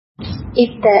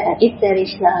if there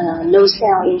is no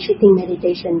self in sitting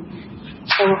meditation,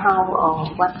 so how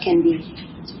or what can be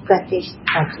practiced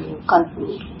to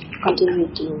continue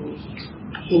to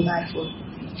be mindful?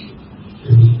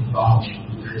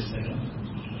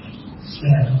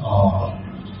 Self or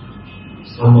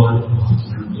someone or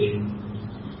something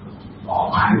or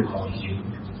I or you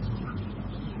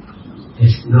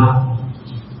is not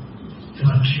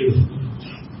true,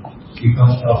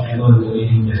 because of ever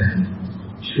knowing the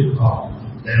truth of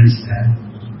themselves,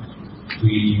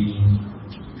 we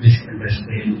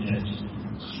misunderstand that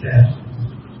self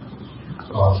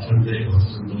or something or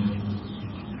someone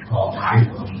or I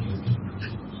or you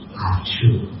are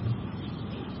true.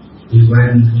 We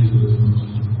went to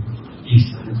eat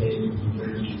something, we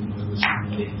went to do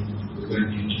something, we went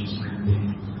to do something.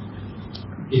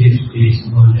 It is based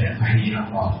on the idea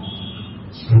of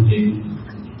something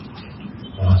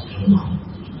or someone.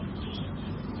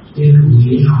 If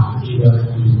we are able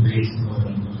to base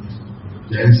on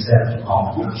themselves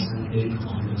or not something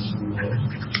or not someone,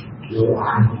 no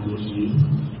I, no you,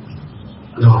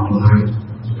 no mind,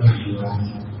 no you,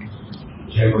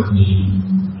 there will be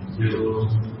no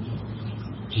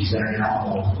desire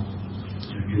or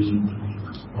to do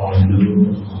or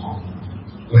know or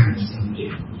want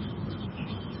something.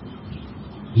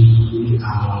 We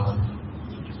are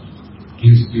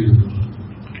used to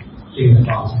think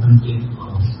about something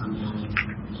or someone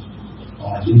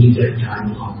or limited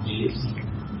time of this.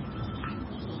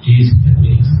 These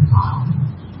techniques are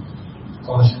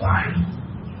caused by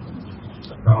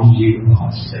wrong view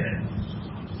of self.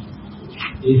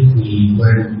 If we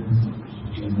want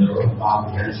to know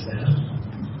about ourselves,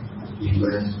 we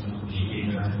must be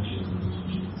able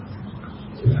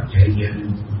to attain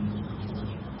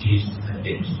these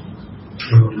habits.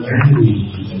 So when we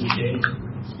meditate,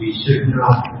 we should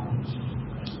not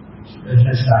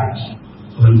emphasize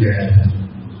on the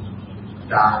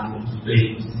time,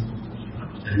 place,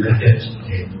 and methods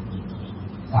and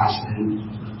fashion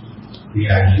we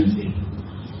are using.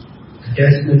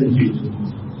 Attachment to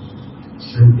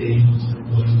something,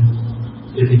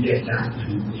 someone, limited time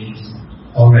and place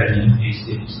already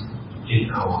exists in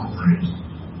our mind.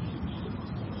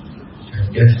 And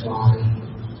that's why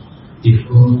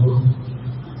before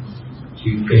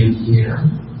you came here,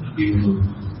 you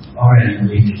already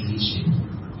made a decision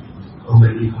how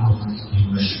many hours you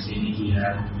will stay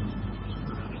here,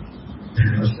 and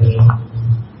also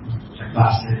the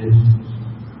person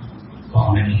or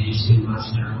meditation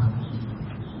master,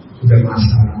 the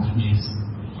master is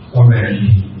already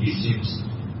exists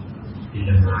in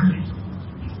the mind.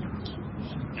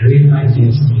 Doing like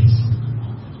this is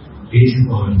based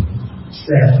on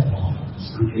self or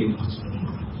something or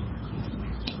someone.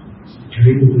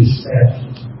 Doing with self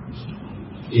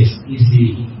is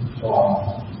easy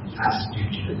for us to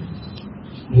do.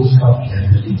 Most of the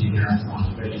religions are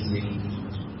practicing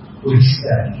with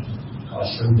self or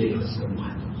something or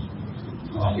someone,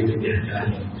 or even their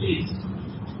kind of place.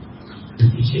 The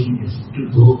teaching is to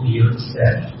go beyond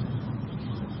self,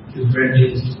 to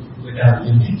practice without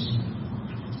limits.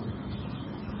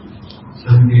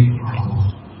 Something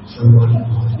or someone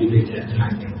or limited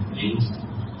kind of things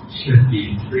should be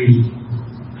free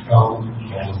from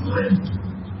your mind.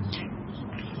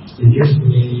 In this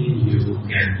way, you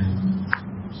can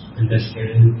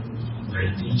understand my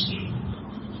teaching,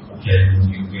 and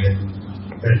you can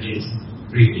practice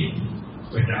freely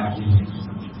without limits.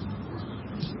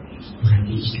 My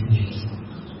teaching is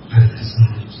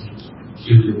emphasized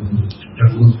to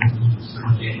remove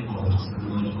something or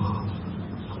someone or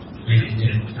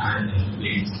limited time and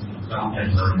place from the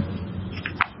mind.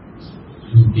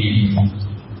 To be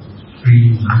free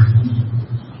mind,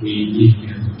 we need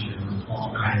to all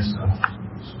kinds of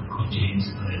routines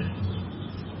and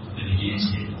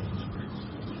meditation.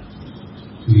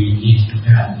 We need to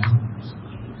help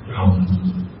from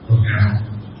program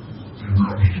and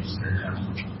market center.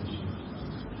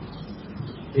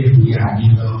 If we are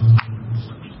able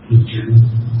to do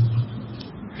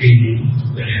freely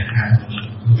with the help of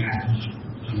program,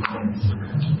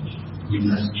 we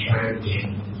must try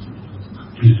again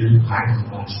to do part of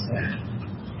ourselves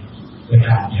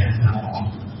without the help of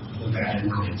the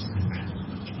market center.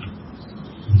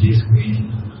 In this way,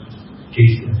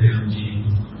 this ability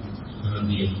will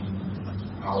be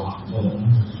our own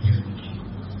ability.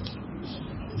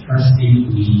 Firstly,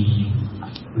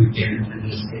 we can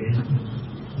understand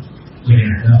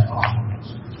where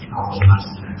our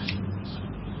master.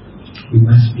 We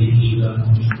must be able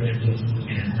to practice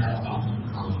and help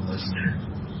our master.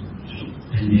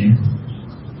 And then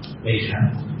later,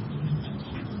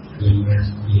 we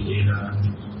must be able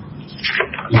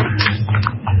to understand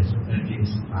and practice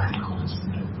things by ourselves.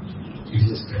 This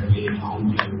is the way how to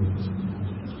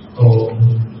go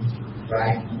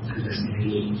right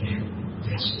understanding and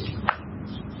action.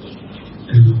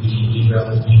 To be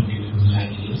able to do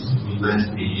like this, we must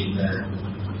be able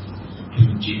to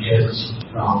detach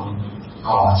from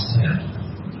ourselves.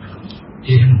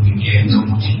 If we cannot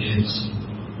detach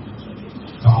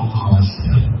from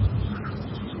ourselves,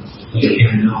 we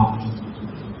cannot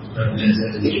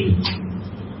represent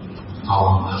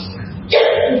our master.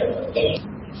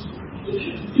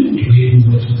 Doing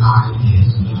with time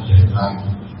is not the right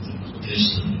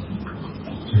decision.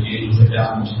 Doing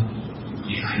without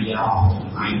the idea of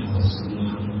mind or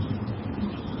someone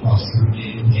or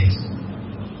something is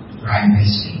right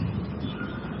decision.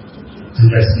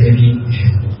 Understanding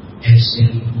and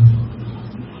action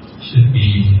should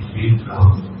be free from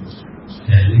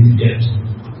the limited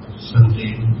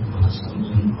something or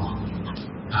someone or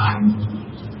time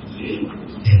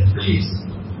and place.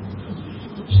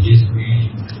 In this way,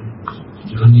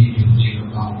 we don't need to think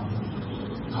about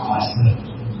ourselves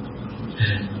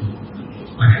and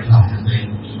whatever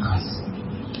happened to us.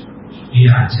 We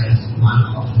are just one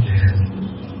of the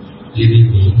living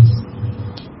beings.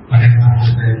 Whatever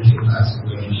happened to us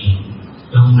will be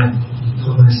no much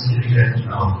different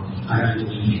from other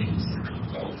living beings.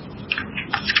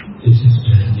 This is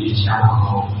the nature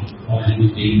of all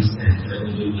living beings and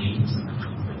non-living beings.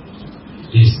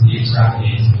 This nature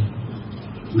is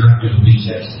not to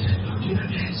reject and not to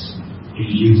attach, to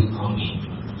use only,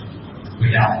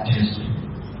 without attachment.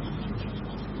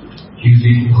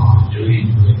 Using or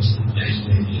doing with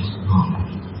attachment is wrong.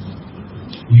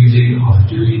 Using or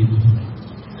doing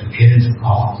against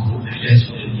or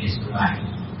attachment is right.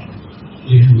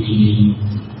 If we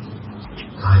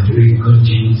are doing good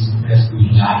things as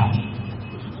we like,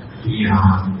 we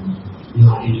are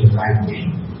not in the right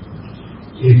way.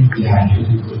 If we are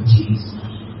doing good things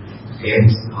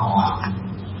against our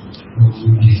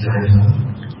own desire,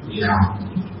 we are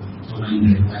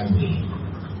following the right way.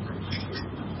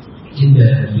 In the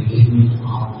beginning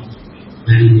of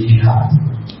meditation,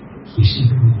 we should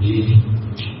complete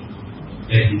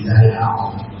the desire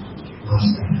of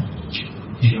master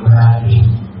in order to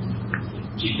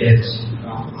detach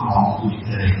from our own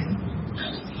desire.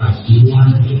 But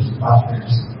anyone is perfect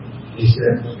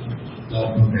except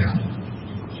Lord God.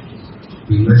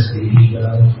 We must be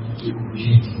able to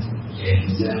create a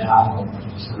desire of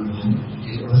someone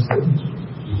else.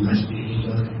 We must be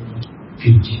able to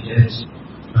detach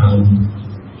from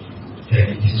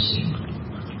repetition.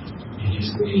 In this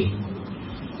way,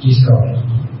 each of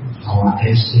our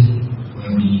action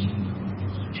will be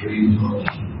doing only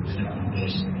without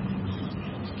attachment.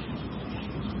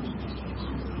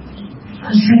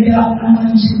 Sayadaw, I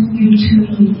want you to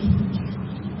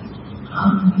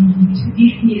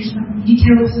give me some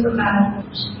details about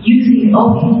using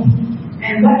only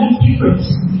and what is the difference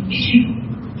between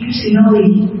using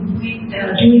only with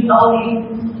doing only,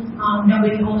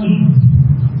 knowing only,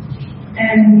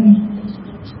 and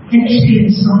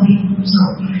experience only. So,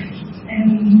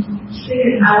 and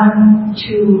second, I want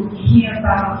to hear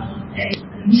about an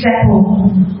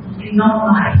example in normal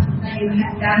life that you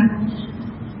have done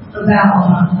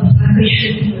about the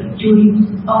vibration of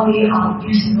doing only or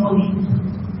using only.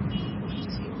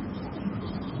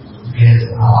 As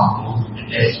our own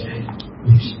attachment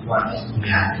with what we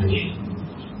are doing.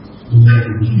 We want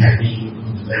to be happy,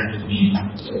 we want to be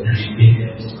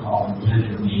educated, or we want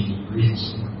to be rich.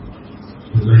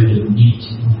 We want to eat,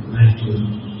 we want to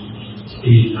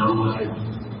stay normal.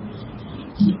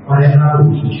 Whatever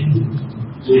we do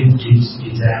with this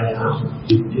desire,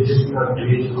 it is not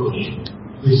doing only.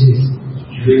 Which is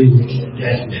doing with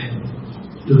attachment.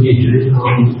 To be doing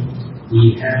only,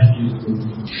 we have to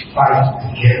fight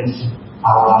against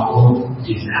our own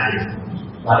desire,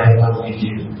 whatever we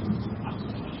do.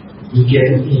 We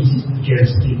can eat, we can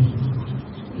sleep,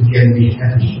 we can be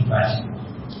happy, but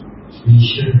we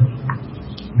should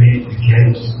make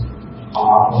against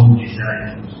our own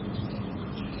desire.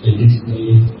 In this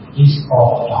way, each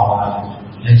of our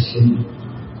action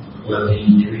will be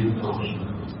doing only.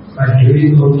 But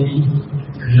doing only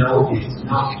alone is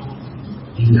not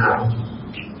enough.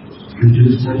 To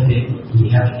do something, we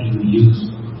have to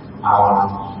use our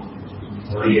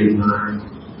body and mind.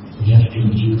 We have to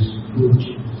use food.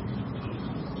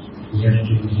 We have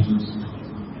to use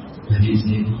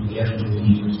medicine. We have to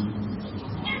use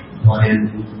foreign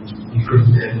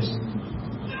equipment.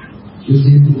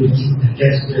 Using which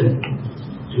attachment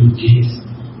to these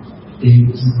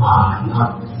things are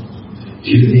not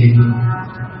using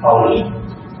only.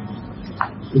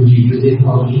 To be using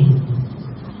only,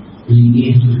 we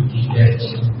need to detach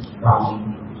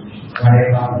from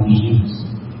whatever we use.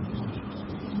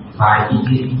 By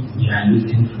eating, we are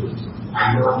using food.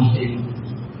 By not eating,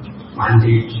 1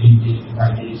 day, 3 days,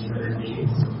 5 days, 7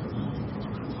 days.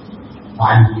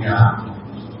 While we are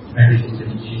practicing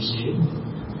meditation,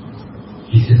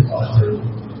 this is also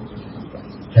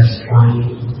just trying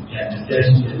that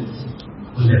attachment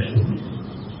on the food.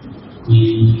 We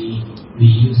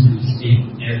usually sleep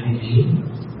every day.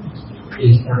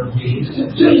 In some days,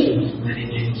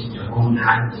 meditate the whole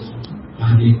night,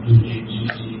 1 day, 2 days,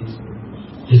 3 days.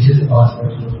 This is also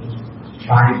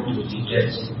trying to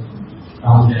detach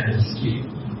from the sleep.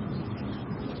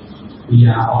 We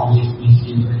are always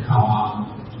busy with our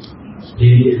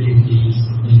daily activities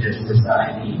in the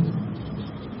society.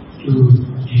 To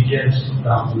detach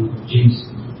from this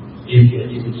daily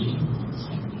activity,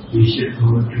 we should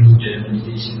go through the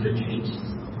meditation retreat.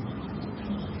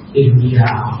 If we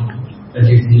are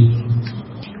practicing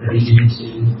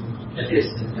meditation at the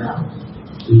center,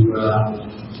 we will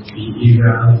be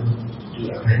able to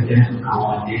abandon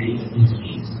our daily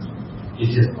activities.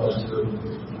 This is also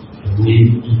a way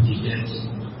to detach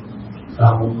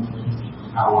from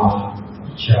our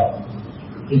job.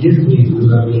 In this way, we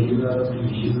will be able to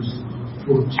use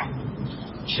food,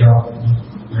 job,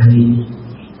 money,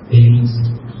 things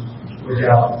with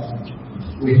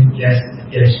less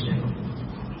attachment.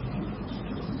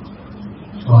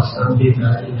 For some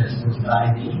people in the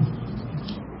society,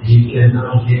 they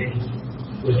cannot live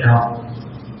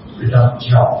without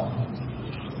job.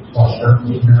 For some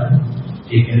people,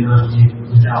 they cannot live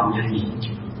without money.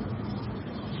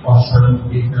 For some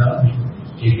people,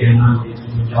 they cannot live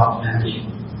without family.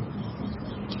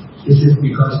 This is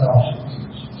because of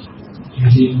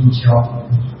using job,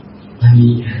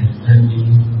 money, and family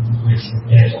with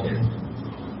attachment.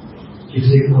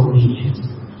 Using only is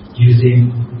using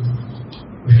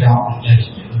without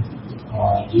attachment,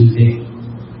 or using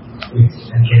with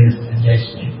against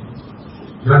attachment.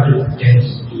 Not to attach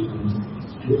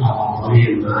to our body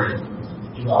and mind,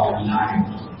 to our life,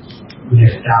 to the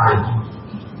time,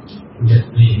 to the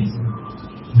place.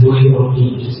 Knowing only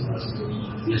is also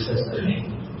necessary.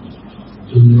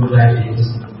 To know that this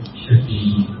should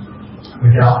be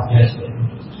without attachment.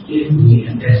 If we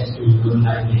attach to know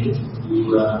like this, we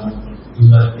will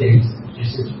think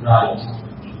this is right.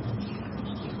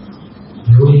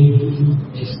 Knowing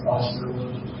is also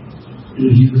to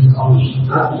use only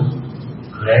nothing,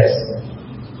 rest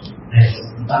as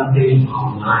something of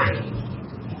mind.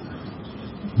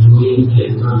 Knowing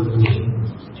and not knowing,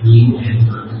 doing and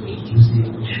not doing, using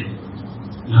and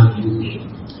not using,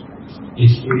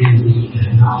 experiencing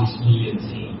and not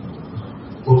experiencing.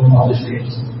 Both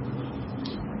opposites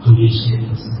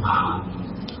conditions are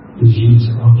to use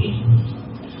only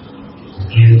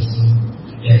against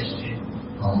attachment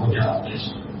or without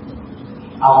attachment.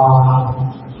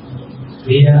 Our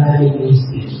real enemy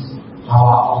is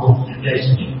our own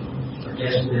attachment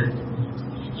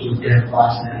to that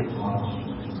person or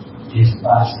this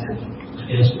person,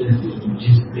 attachment to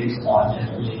this place or that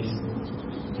place,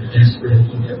 attachment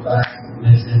to the past,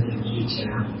 present and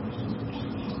future,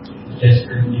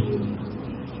 attachment to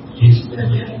this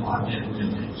method or that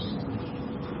method.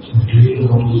 Doing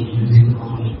only, using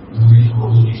only, knowing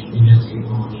only, experiencing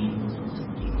only,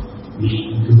 we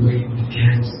do it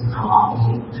against our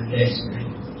own attachment.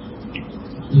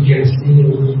 You can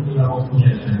still love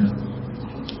the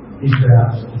people,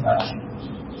 but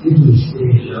if we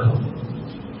stay alone,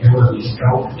 there will be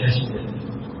strong attachment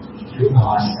to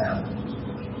ourselves.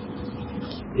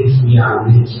 If we are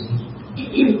rich,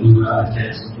 we will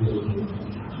attach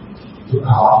to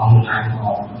our own life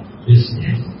or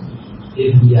business.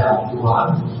 If we are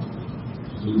poor,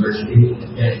 we will stay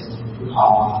attached to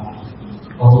our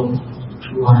own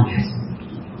poorness.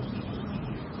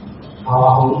 Our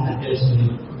own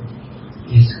attachment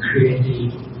is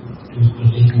created to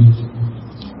continue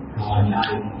our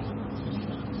life.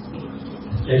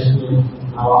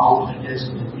 Our own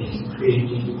attachment is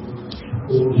created to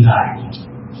whole life.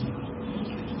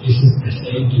 This is the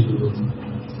same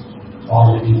to all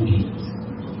living beings.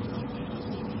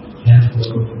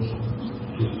 Therefore,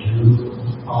 to do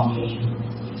only,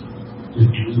 to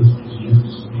use,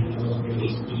 to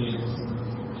experience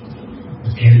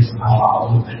against our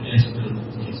own attachment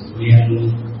is really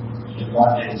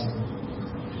important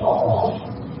for all.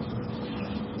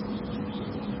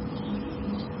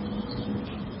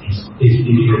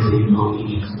 Experiencing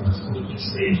only is not going to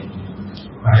say,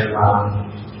 whatever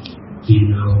we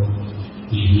know,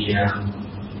 we hear,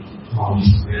 or we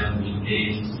smell, we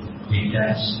taste, we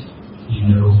touch,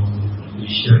 we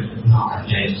should not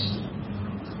attach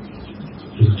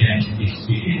to that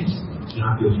experience,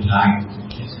 not to like,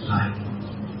 dislike,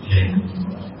 and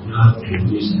not to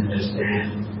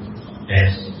misunderstand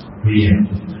as real.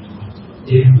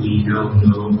 If we don't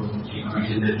know the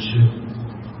original truth,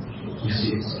 which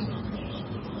is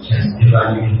just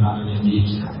evaluating the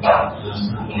nature, no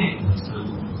something, no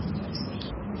something,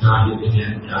 not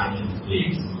limited time and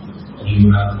space,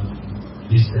 you are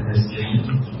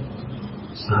misunderstanding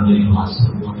something or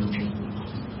someone,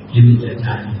 limited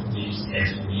time and space as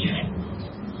real.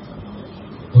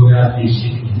 Buddha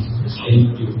teaching is the same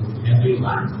to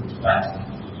everyone, but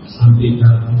some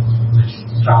people with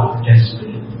strong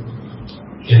attachment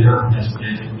cannot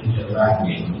understand in the right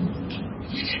way.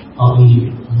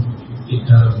 Only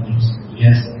people with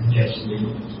less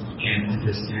attachment can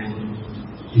understand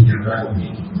in the right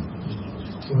way.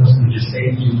 First, the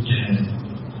same to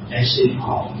the action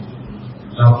of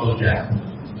Lord Buddha.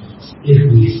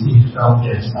 If we see from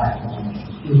the side,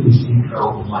 if we see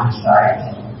from one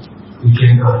side, we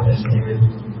cannot understand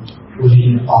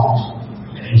fully about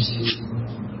the action,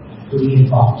 fully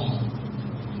about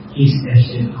his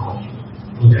action of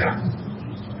Buddha.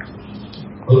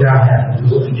 Buddha has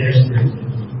no attachment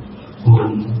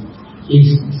on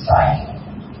his side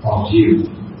of view.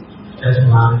 That's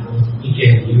why he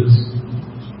can use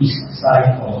his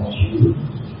side of view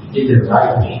in the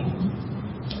right way.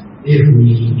 If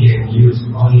we can use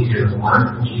only the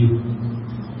one view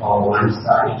or one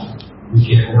side, we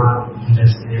cannot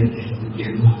understand it, we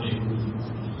cannot do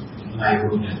like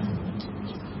Buddha.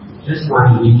 That's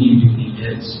why we need to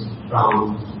detach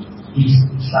from his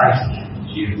side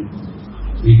view.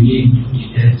 We need to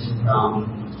detach from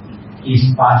his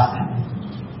person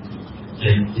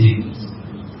and things.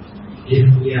 If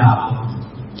we are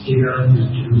able to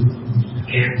do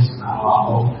against our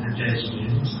own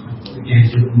attachments, we can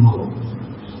do more.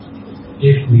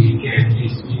 If we can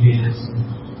experience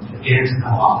against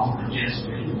our own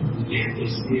attachment, we can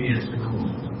experience more.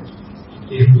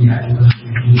 If we are able to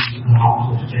use our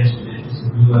own attachments,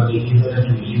 we will be able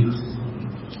to use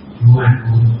more and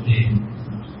more things.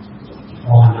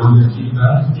 For normal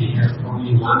people, they have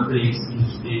only one place to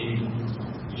stay.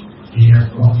 They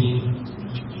have only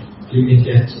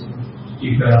limited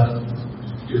people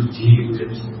to deal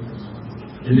with,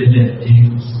 limited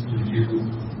things to do.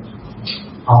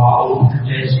 Our own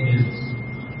attachment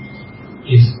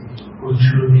is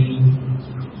controlling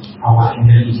our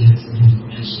intelligence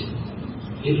and action.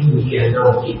 If we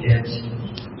cannot detach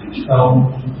from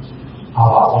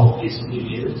our own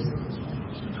experience,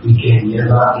 we can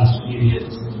never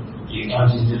experience the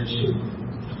original truth,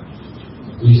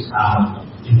 which are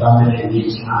impermanent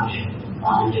nature and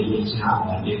permanent nature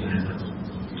of different.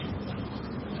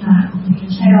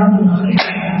 Sayadaw vừa nói về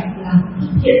là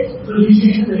hiện với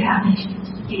trên các giới hạn này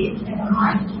thì em có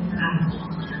hỏi là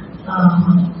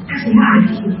các giới hạn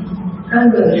này thì đâu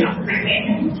là mạnh mẽ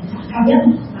nhất, cao nhất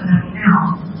và làm thế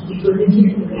nào thì vừa lên trên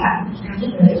giới hạn cao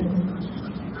nhất đấy.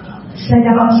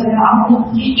 Sayadaw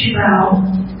teach about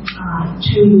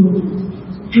to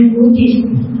do this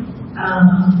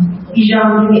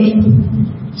beyond limit.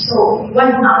 So what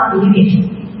is not the limit,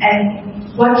 and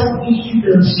what is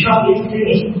the strongest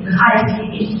limit, the highest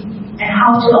limit, and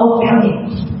how to overcome it?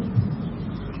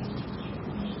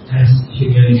 As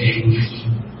human beings,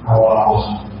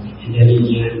 our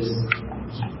intelligence,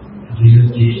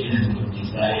 ability, and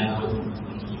desire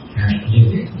have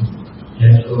limits.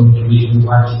 Therefore, doing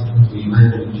what we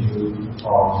want to do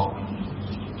or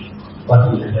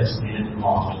what we understand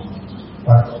or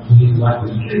doing what we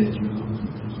can do,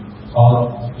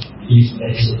 all these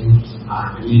actions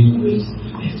are doing with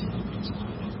limits.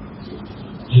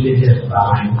 Limited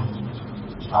by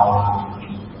our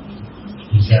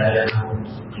desire,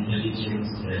 intelligence,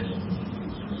 and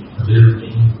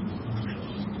ability.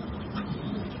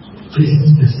 This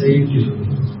is the same to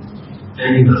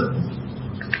animals.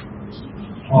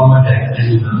 All the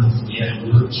animals, they have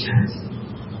no chance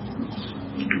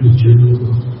to do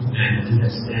and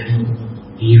understand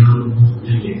beyond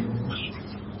limit.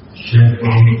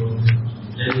 Therefore,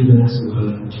 animals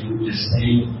will do the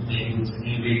same things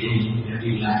every day,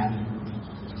 every life,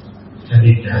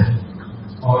 every time.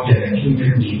 All the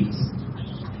human beings,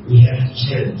 we have a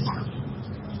chance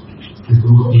to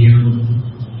go beyond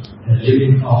the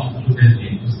limit of human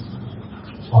beings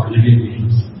or living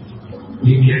beings.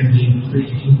 We can be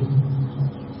free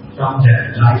from the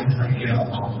life cycle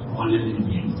of all living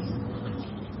beings.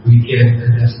 We can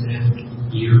understand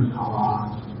beyond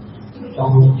our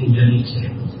own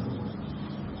intelligence.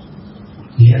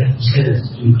 We have a chance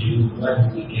to do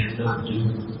what we cannot do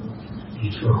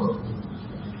before.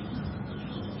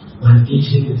 One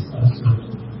teaching is also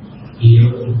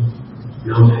beyond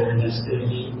knowledge,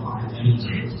 understanding, or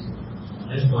intelligence.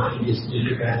 That's why it is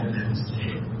difficult to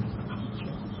understand.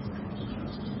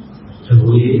 the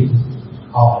way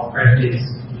of practice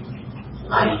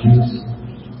I use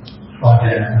for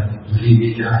the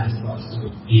Vipassana is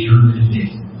also beyond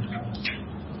limit.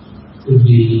 To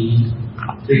be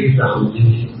free from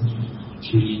limit,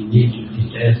 we need to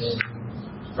detach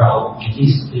from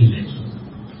this limit.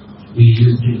 We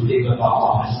used to think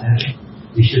about ourselves.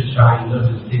 We should try not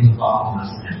to think about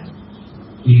ourselves.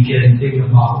 We can think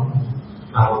about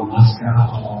our master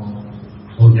or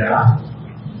Buddha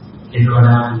in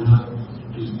order not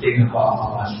to think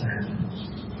about ourselves.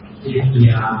 If we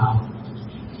are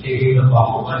thinking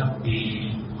about what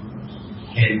we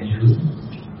can do,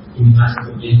 we must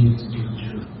continue to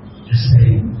do the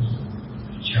same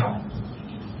job.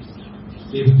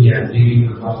 If we are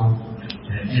thinking about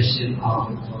the action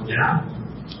of Buddha,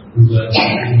 we will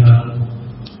continue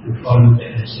to follow the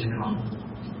action of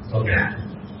Buddha.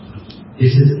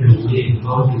 This is the way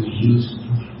how to use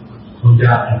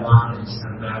Buddha, Dhamma, and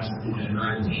Sangha in the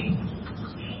right way.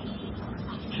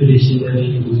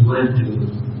 Traditionally, we want to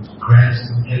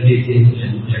grasp everything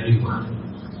and everyone,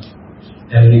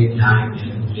 every time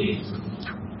and place.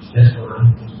 That's why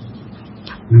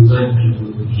we want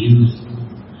to use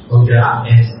Buddha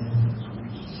as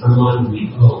someone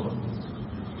we owe.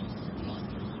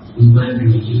 We want to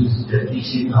use the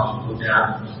teaching of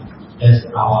Buddha as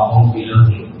our own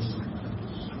belongings.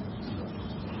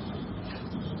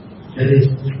 That is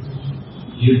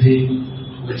using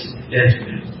with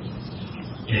attachment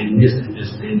and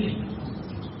misunderstanding.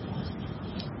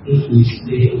 If we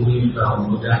stay away from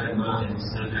Buddha, Dhamma, and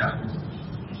Sangha,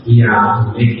 we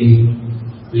are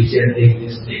rejecting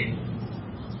this thing.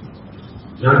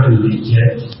 Not to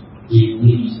reject, we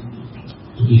need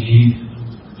to believe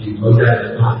in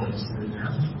Buddha, Dhamma, and Sangha,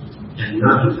 and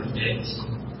not to forget.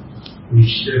 We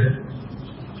should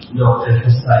not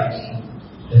emphasize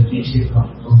the teaching of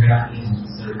Buddha and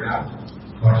Sangha,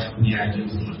 what we are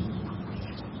using.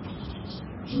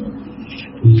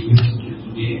 We used to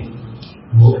give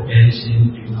more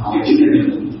attention to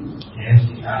ourselves and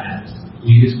the others.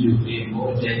 We used to pay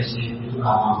more attention to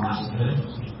our master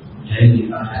and the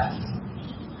others.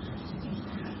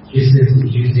 This is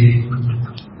using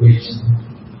which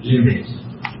limit.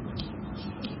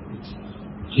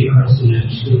 Because in the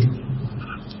truth,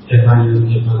 the value of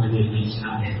the permanent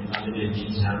nature and permanent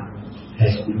nature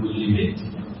has no limit.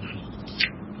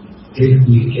 If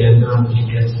we cannot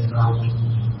get from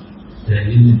the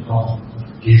limit of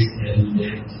this and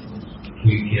that,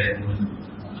 we can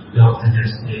not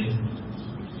understand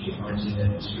the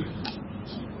original truth.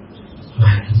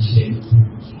 My teaching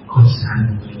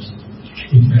concerned with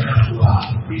people who are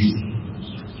busy.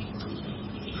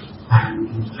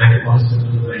 I'm also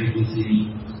very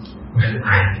busy when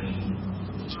I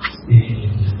stay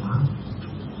in Dhamma.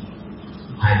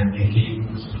 I'm making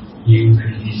new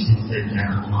meditation center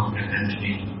around the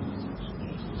country,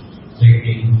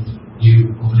 making new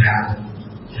Buddha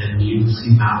and new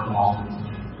Sima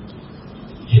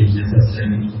in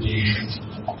necessary place.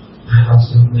 I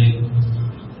also make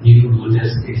new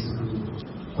monastery schools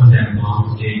on the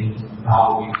mountain far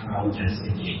away from the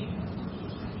city.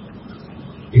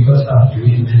 Because of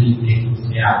doing many things,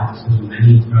 there are also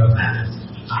many problems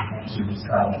I have to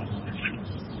solve.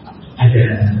 At the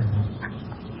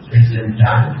present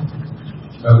time,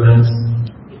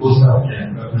 most of the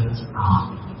problems are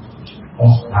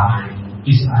caused by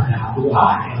these others who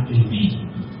are helping me.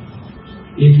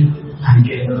 If I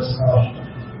cannot solve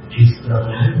this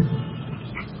problem,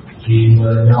 we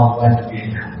will not work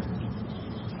together.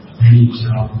 Many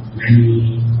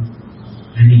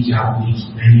jobs needs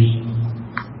many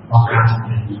workers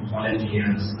and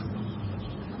volunteers,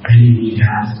 many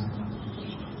leaders.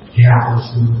 There are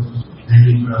also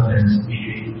many problems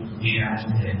between leaders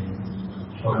and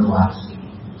followers.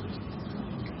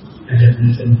 At the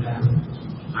present time,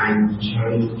 I'm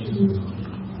trying to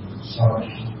solve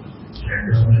the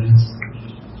problems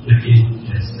within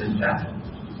the center.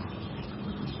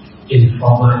 In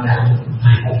former time, I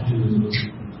have to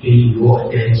pay more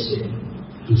attention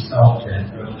to solve the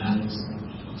problems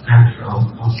come from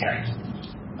outside.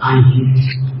 I use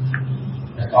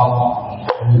the power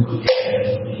of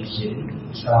meditation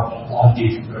to solve all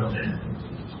these problems.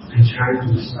 I try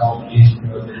to solve this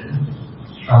problem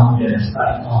from the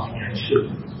side of the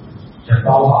truth. The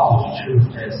power of truth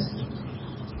has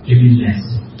limitless.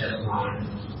 That's why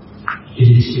it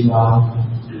is able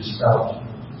to solve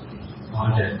all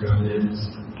the problems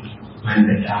when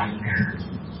the time comes.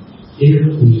 If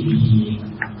we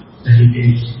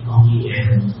meditate only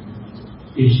and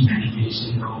teach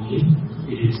meditation only,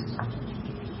 it is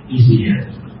easier.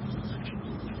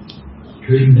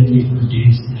 Doing many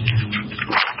Buddhist and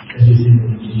Buddhist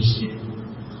meditation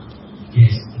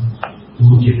is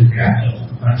more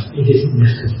difficult, but it is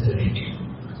necessary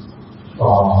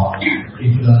for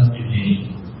people today.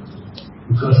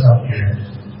 Because of that,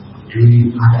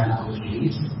 doing other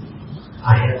duties,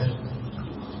 I have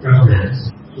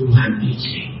progress to my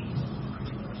teaching.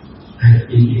 I have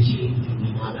been teaching in the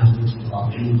monastery for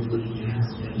many years,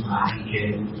 and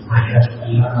I have a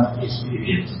lot of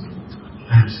experience.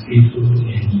 I am skillful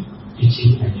in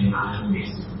teaching in the monastery.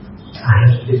 I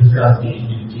have difficulty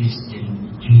in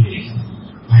teaching English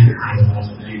when I was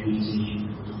very busy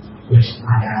with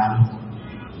other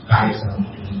kinds of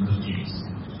duties.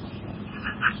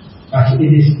 But it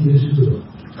is useful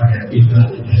for the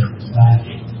people in the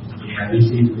society. They are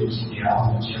busy with their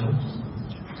own jobs.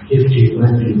 If they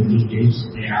want to engage,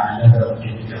 there are a lot of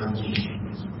difficulties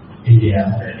in their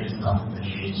practice of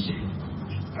meditation.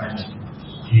 But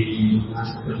they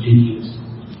must continue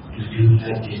to do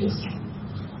like this.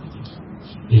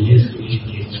 In this way,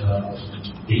 they will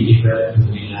be able to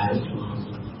rely on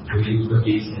doing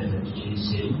practice and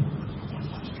meditation.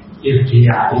 If they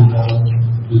are able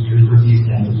to do practice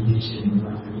and meditation,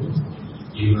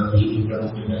 they will be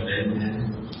able to abandon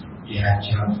their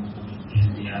job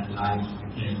and their life,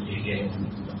 and they can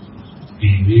be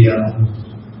real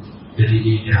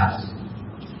leaders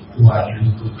who are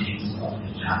doing good things all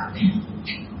the time.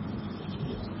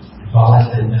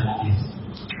 Vipassana is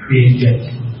created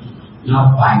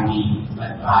not by me,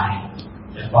 but by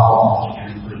the power of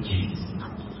doing good things.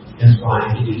 That's why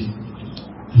it is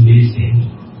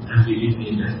amazing and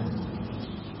believable.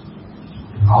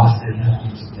 Vipassana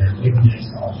is the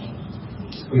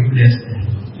witness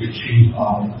and retreat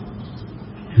of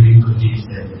doing good deeds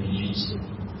and meditation.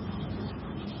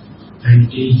 And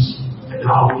teach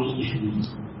not only in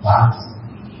class,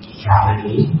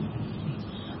 family,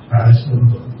 but also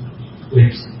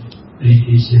with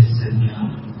meditation center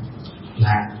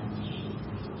like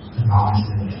the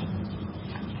Vipassana.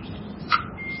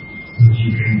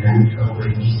 You can learn from my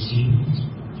teaching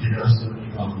and also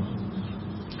from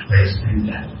my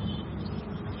center.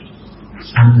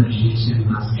 Some meditation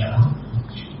master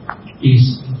is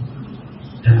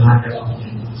the matter of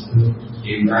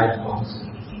the right also.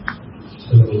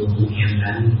 So we can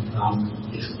learn from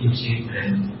this teaching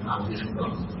and from this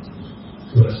book.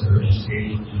 So to say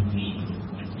to me,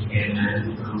 you can learn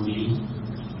from me,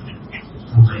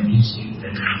 from my teaching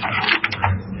and from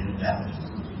my center.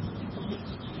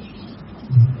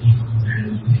 And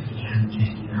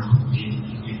now the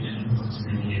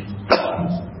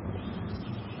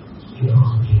you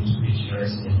all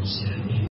rejoice and share